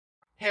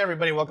Hey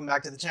everybody, welcome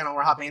back to the channel.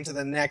 We're hopping into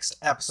the next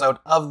episode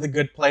of The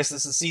Good Place.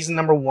 This is season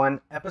number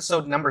 1,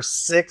 episode number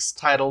 6,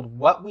 titled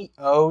What We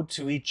Owe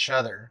to Each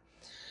Other.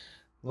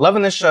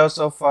 Loving this show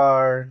so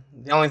far.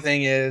 The only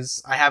thing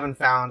is I haven't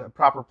found a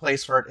proper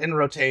place for it in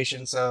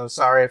rotation, so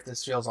sorry if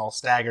this feels all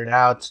staggered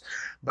out.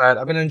 But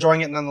I've been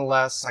enjoying it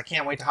nonetheless. I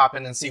can't wait to hop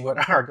in and see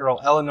what our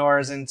girl Eleanor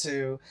is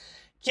into.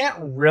 Can't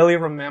really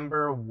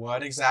remember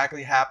what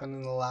exactly happened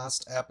in the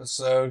last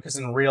episode, because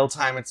in real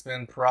time it's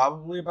been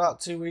probably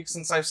about 2 weeks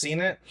since I've seen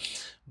it.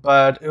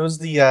 But it was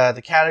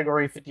the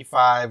Category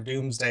 55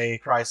 Doomsday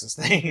Crisis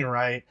thing,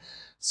 right?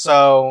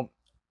 So,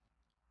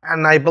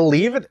 and I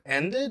believe it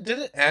ended. Did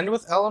it end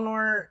with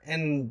Eleanor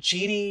and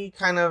Chidi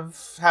kind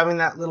of having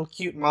that little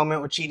cute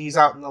moment when Chidi's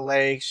out in the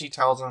lake? She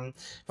tells him,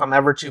 if I'm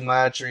ever too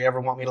much or you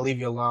ever want me to leave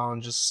you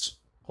alone, just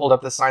hold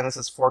up the sign that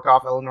says fork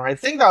off, Eleanor. I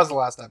think that was the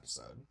last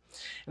episode.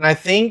 And I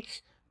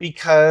think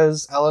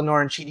because Eleanor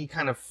and Chidi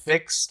kind of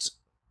fixed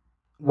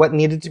what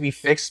needed to be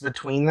fixed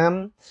between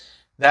them,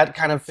 that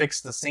kind of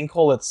fixed the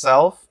sinkhole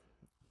itself.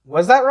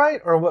 Was that right?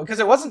 Or because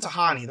it wasn't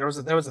Tahani.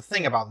 There was a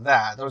thing about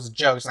that. There was a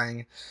joke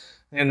saying,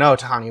 no,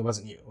 Tahani, it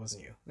wasn't you. It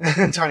wasn't you.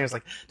 And Tahani was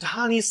like,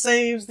 Tahani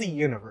saves the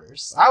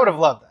universe. I would have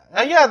loved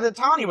that. Yeah, the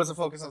Tahani was the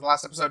focus of the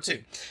last episode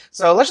too.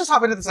 So let's just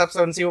hop into this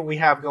episode and see what we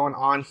have going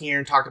on here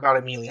and talk about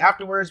it immediately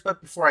afterwards.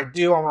 But before I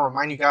do, I want to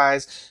remind you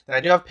guys that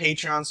I do have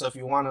Patreon. So if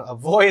you want to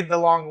avoid the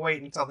long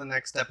wait until the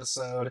next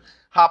episode,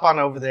 hop on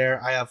over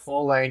there. I have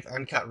full-length,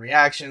 uncut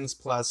reactions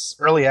plus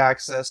early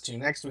access to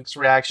next week's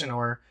reaction,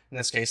 or in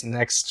this case,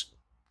 next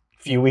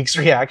few weeks'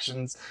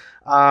 reactions.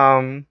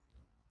 So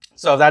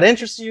if that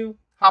interests you,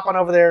 hop on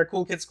over there,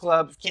 Cool Kids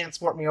Club. If you can't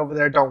support me over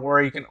there, don't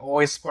worry. You can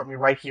always support me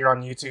right here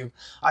on YouTube.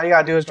 All you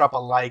gotta do is drop a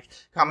like,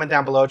 comment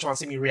down below what you want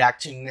to see me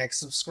react to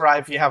next.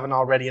 Subscribe if you haven't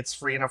already. It's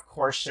free. And of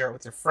course, share it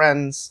with your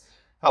friends.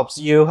 Helps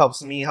you,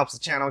 helps me, helps the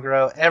channel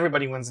grow.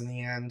 Everybody wins in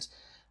the end.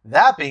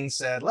 That being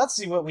said, let's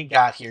see what we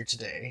got here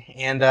today.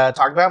 And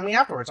talk about me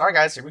afterwards. All right,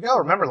 guys, here we go.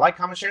 Remember, like,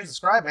 comment, share, and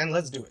subscribe, and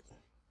let's do it.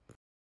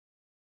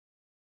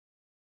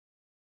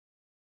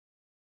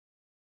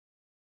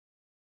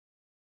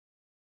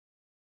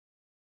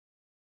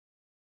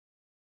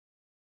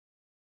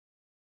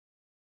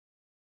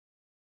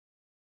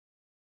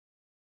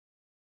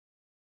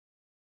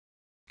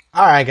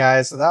 Alright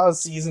guys, so that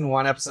was season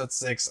 1, episode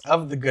 6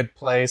 of The Good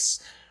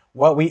Place,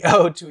 What We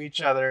Owe to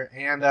Each Other,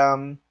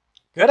 and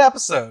good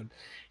episode.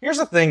 Here's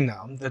the thing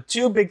though, the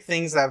two big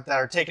things that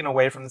are taken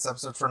away from this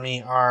episode for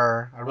me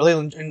are, I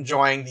really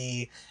enjoying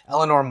the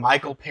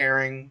Eleanor-Michael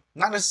pairing,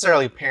 not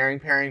necessarily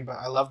pairing, but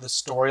I love the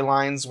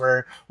storylines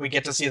where we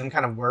get to see them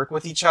kind of work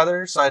with each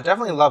other, so I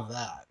definitely love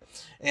that.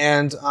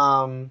 And,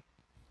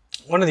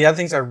 one of the other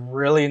things I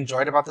really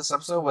enjoyed about this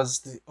episode was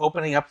the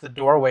opening up the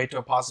doorway to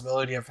a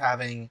possibility of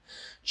having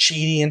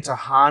Chidi and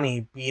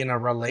Tahani be in a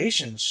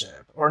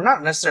relationship. Or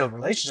not necessarily a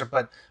relationship,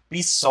 but be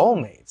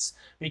soulmates.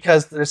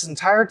 Because this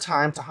entire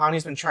time,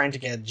 Tahani's been trying to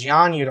get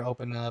Jianyu to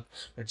open up,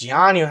 but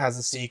Jianyu has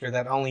a secret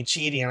that only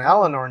Chidi and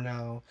Eleanor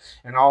know,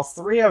 and all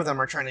three of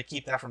them are trying to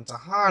keep that from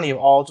Tahani,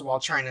 all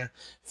while trying to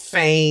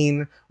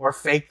feign or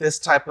fake this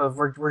type of,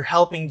 we're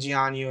helping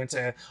Jianyu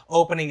into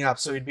opening up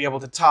so he'd be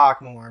able to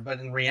talk more. But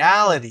in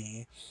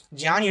reality,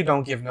 Jianyu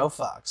don't give no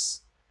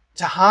fucks.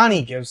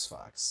 Tahani gives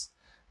fucks.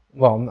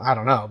 Well, I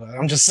don't know, but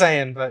I'm just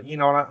saying, but you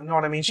know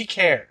what I mean? She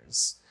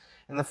cares.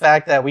 And the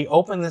fact that we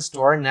open this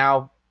door,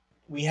 now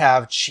we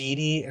have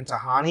Chidi and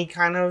Tahani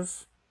kind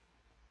of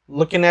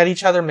looking at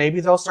each other. Maybe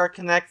they'll start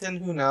connecting,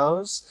 who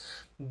knows?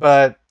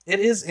 But it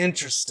is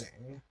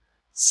interesting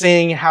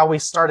seeing how we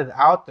started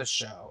out the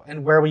show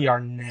and where we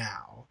are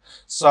now.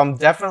 So I'm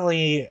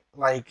definitely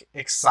like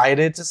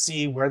excited to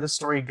see where the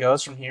story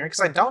goes from here,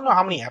 because I don't know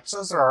how many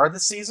episodes there are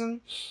this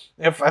season.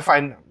 If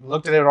I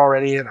looked at it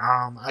already, and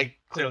I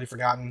clearly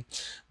forgotten.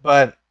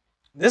 But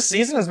this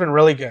season has been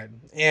really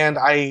good, and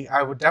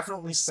I would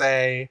definitely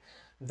say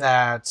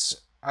that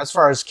as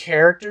far as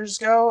characters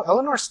go,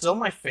 Eleanor's still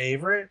my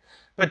favorite,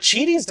 but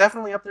Chidi's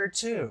definitely up there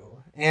too.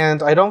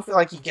 And I don't feel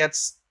like he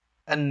gets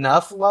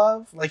enough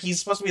love. Like, he's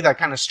supposed to be that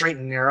kind of straight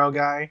and narrow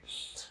guy,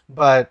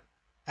 but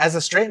as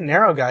a straight and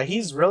narrow guy,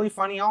 he's really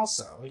funny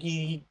also.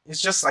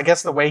 It's just, I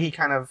guess, the way he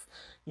kind of,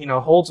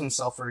 holds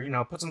himself,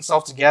 or, puts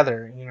himself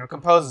together,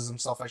 composes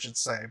himself, I should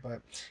say,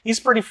 but he's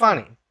pretty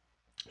funny.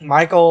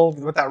 Michael,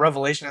 with that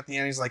revelation at the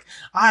end, he's like,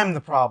 I'm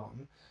the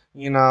problem.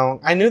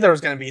 I knew there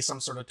was going to be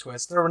some sort of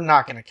twist. They were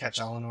not going to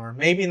catch Eleanor.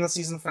 Maybe in the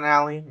season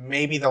finale.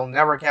 Maybe they'll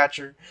never catch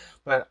her.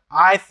 But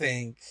I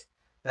think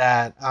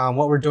that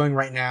what we're doing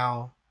right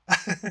now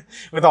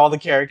with all the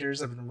characters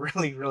have been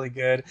really, really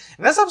good.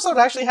 And this episode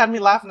actually had me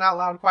laughing out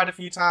loud quite a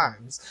few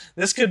times.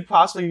 This could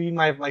possibly be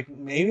my,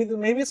 maybe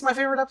it's my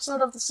favorite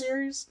episode of the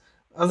series.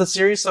 of the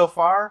series so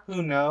far.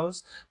 Who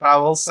knows? But I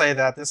will say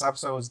that this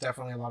episode was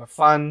definitely a lot of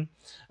fun.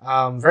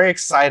 Very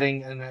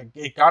exciting, and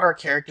it got our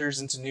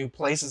characters into new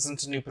places,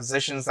 into new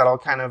positions that'll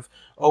kind of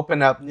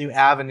open up new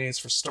avenues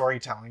for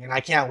storytelling, and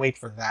I can't wait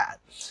for that.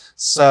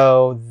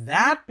 So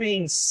that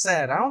being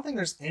said, I don't think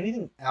there's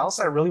anything else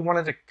I really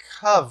wanted to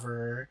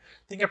cover.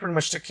 I think I pretty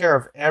much took care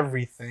of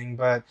everything,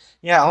 but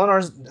yeah, Eleanor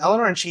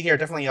and Chidi are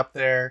definitely up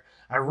there.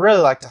 I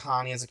really like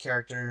Tahani as a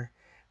character,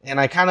 and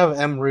I kind of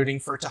am rooting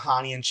for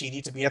Tahani and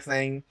Chidi to be a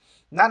thing.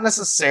 Not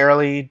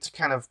necessarily to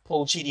kind of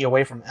pull Chidi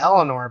away from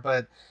Eleanor,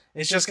 but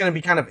it's just going to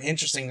be kind of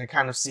interesting to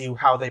kind of see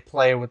how they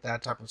play with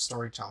that type of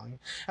storytelling,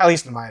 at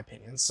least in my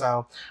opinion.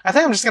 So I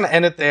think I'm just going to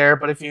end it there,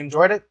 but if you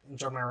enjoyed it,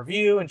 enjoyed my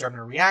review, enjoyed my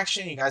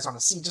reaction, you guys want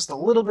to see just a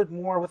little bit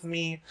more with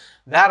me,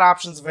 that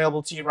option's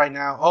available to you right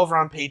now over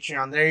on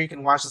Patreon. There you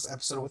can watch this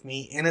episode with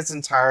me in its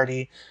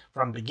entirety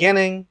from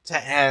beginning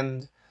to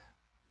end.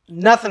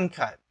 Nothing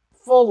cut.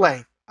 Full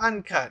length.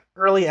 Uncut,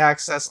 early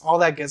access, all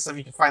that good stuff.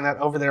 You can find that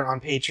over there on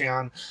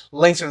Patreon.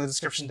 Links are in the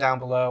description down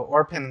below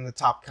or pinned in the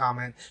top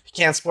comment. If you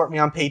can't support me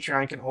on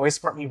Patreon, you can always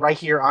support me right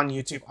here on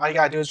YouTube. All you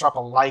gotta do is drop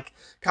a like,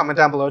 comment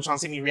down below what you want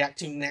to see me react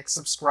to next,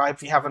 subscribe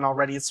if you haven't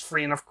already. It's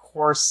free, and of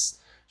course,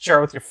 share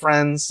it with your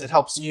friends. It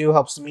helps you,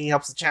 helps me,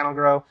 helps the channel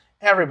grow.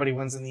 Everybody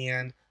wins in the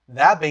end.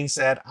 That being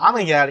said, I'm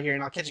gonna get out of here,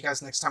 and I'll catch you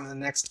guys next time in the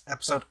next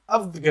episode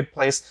of The Good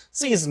Place,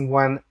 Season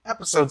 1,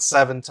 Episode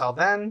 7. Till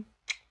then,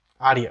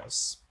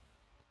 adios.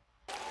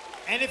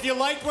 And if you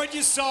liked what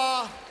you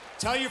saw,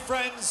 tell your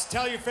friends,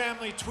 tell your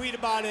family, tweet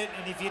about it.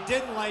 And if you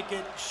didn't like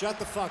it, shut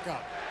the fuck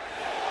up.